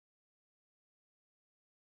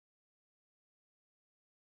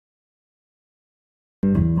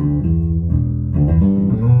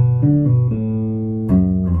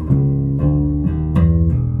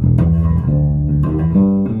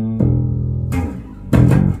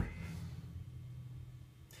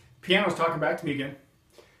Piano's talking back to me again.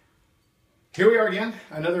 Here we are again,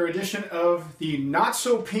 another edition of the not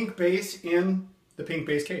so pink bass in the pink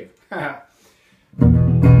bass cave. So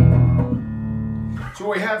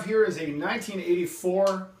what we have here is a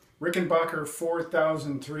 1984 Rickenbacker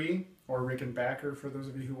 4003, or Rickenbacker for those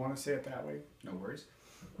of you who want to say it that way, no worries.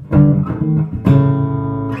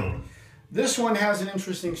 This one has an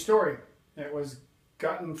interesting story. It was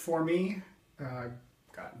gotten for me.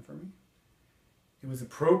 It was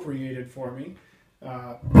appropriated for me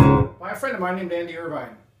by a friend of mine named Andy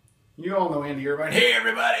Irvine. You all know Andy Irvine. Hey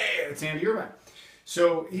everybody, it's Andy Irvine.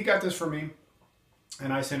 So he got this for me,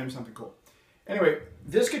 and I sent him something cool. Anyway,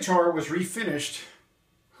 this guitar was refinished,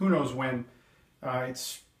 who knows when.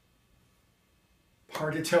 It's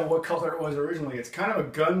hard to tell what color it was originally. It's kind of a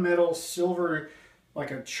gunmetal silver,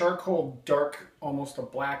 like a charcoal dark, almost a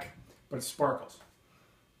black, but it sparkles.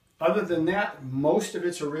 Other than that, most of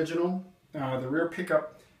it's original. The rear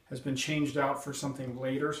pickup has been changed out for something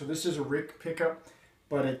later. So this is a Rick pickup,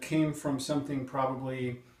 but it came from something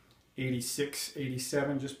probably 86,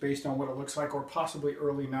 87, just based on what it looks like, or possibly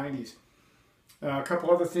early 90s. A couple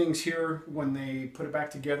other things here. When they put it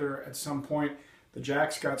back together at some point, the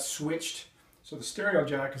jacks got switched. So the stereo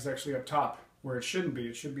jack is actually up top where it shouldn't be.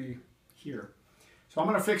 It should be here. So I'm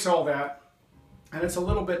going to fix all that. And it's a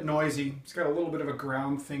little bit noisy. It's got a little bit of a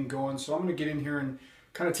ground thing going. So I'm going to get in here and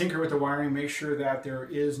kind of tinker with the wiring, make sure that there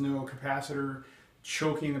is no capacitor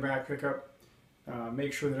choking the back pickup.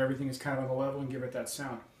 Make sure that everything is kind of on the level and give it that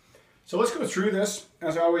sound. So let's go through this,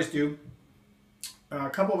 as I always do. A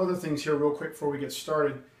couple of other things here real quick before we get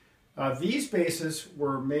started. These basses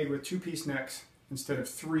were made with two-piece necks instead of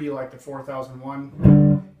three like the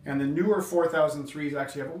 4001. And the newer 4003s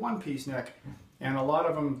actually have a one-piece neck. And a lot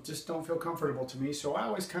of them just don't feel comfortable to me, so I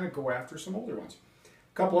always kind of go after some older ones.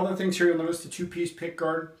 A couple other things here. You'll notice the two-piece pick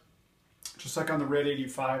guard, just like on the Red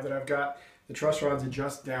 85 that I've got. The truss rods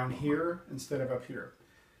adjust down here instead of up here.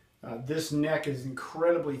 This neck is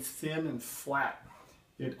incredibly thin and flat.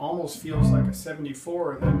 It almost feels like a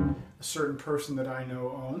 74 that a certain person that I know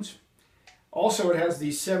owns. Also, it has the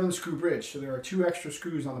 7-screw bridge, so there are 2 extra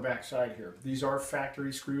screws on the back side here. These are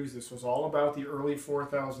factory screws. This was all about the early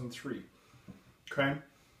 4003. Okay,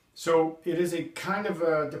 so it is a kind of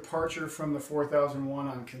a departure from the 4001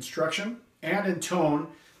 on construction and in tone,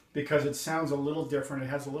 because it sounds a little different. It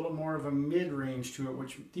has a little more of a mid-range to it,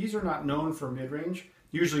 which these are not known for mid-range.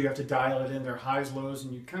 Usually you have to dial it in, their highs, lows,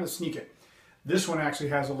 and you kind of sneak it. This one actually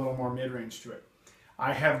has a little more mid-range to it.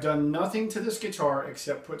 I have done nothing to this guitar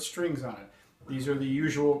except put strings on it. These are the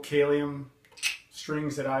usual Kalium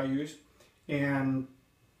strings that I use, and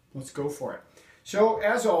let's go for it. So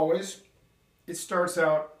as always, it starts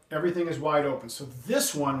out, everything is wide open. So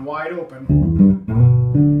this one, wide open,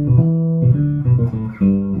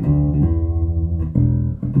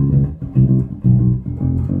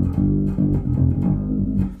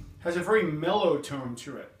 has a very mellow tone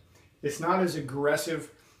to it. It's not as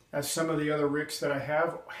aggressive as some of the other Ricks that I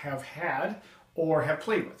have had or have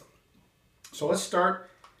played with. So let's start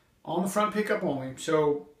on the front pickup only.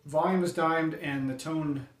 So volume is dimed and the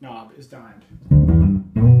tone knob is dimed.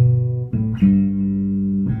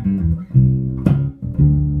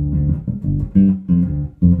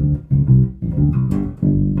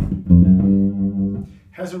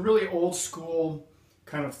 Has a really old school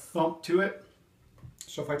kind of thump to it.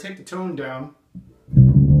 So if I take the tone down, you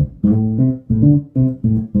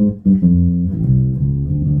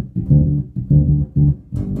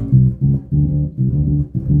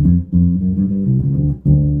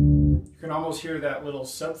can almost hear that little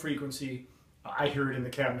sub frequency. I hear it in the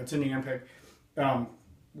cabinet, it's in the Ampeg.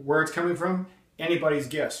 Where it's coming from, anybody's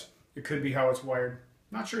guess. It could be how it's wired.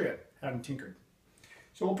 Not sure yet, haven't tinkered.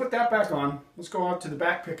 So we'll put that back on. Let's go out to the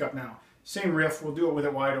back pickup now. Same riff, we'll do it with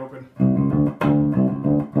it wide open.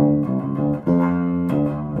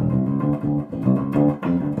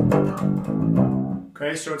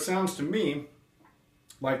 Okay, so it sounds to me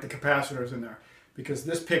like the capacitor's in there, because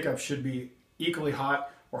this pickup should be equally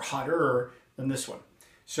hot or hotter than this one.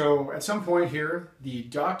 So at some point here, the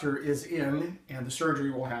doctor is in and the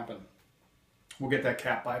surgery will happen. We'll get that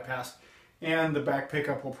cap bypassed, and the back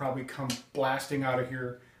pickup will probably come blasting out of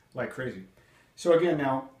here like crazy. So again,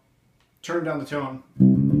 now turn down the tone.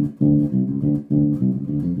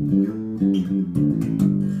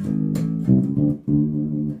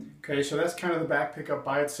 Okay, so that's kind of the back pickup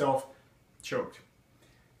by itself, choked.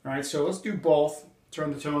 All right, so let's do both.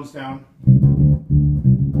 Turn the tones down.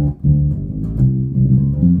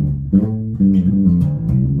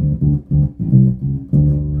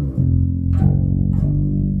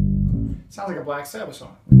 Sounds like a Black Sabbath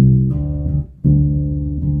song.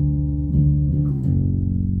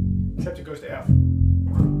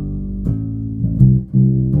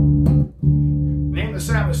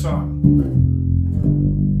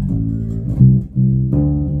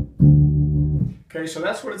 Okay, so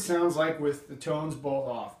that's what it sounds like with the tones both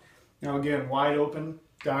off. Now again, wide open,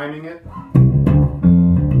 diming it.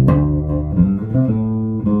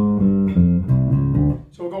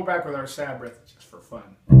 So we'll go back with our sad breath just for fun.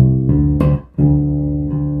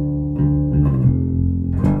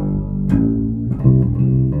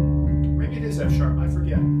 Maybe it is F sharp, I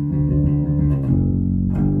forget.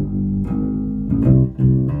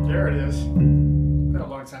 There it is. It's been a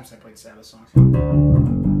long time since I played Sabbath songs.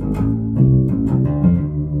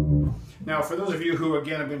 Now, for those of you who,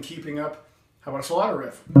 again, have been keeping up, how about a slaughter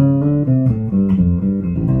riff?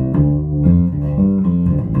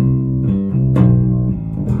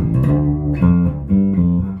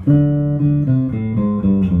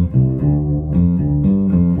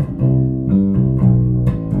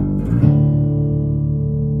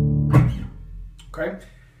 Okay?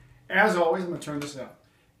 As always, I'm going to turn this up.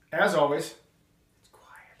 As always, it's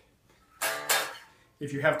quiet.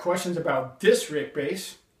 If you have questions about this Rick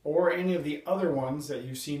bass, or any of the other ones that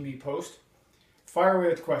you've seen me post, fire away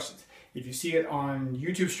with questions. If you see it on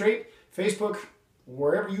YouTube straight, Facebook,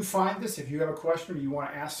 wherever you find this, if you have a question or you want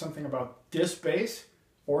to ask something about this bass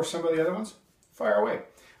or some of the other ones, fire away.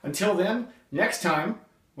 Until then, next time,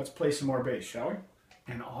 let's play some more bass, shall we?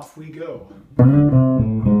 And off we go.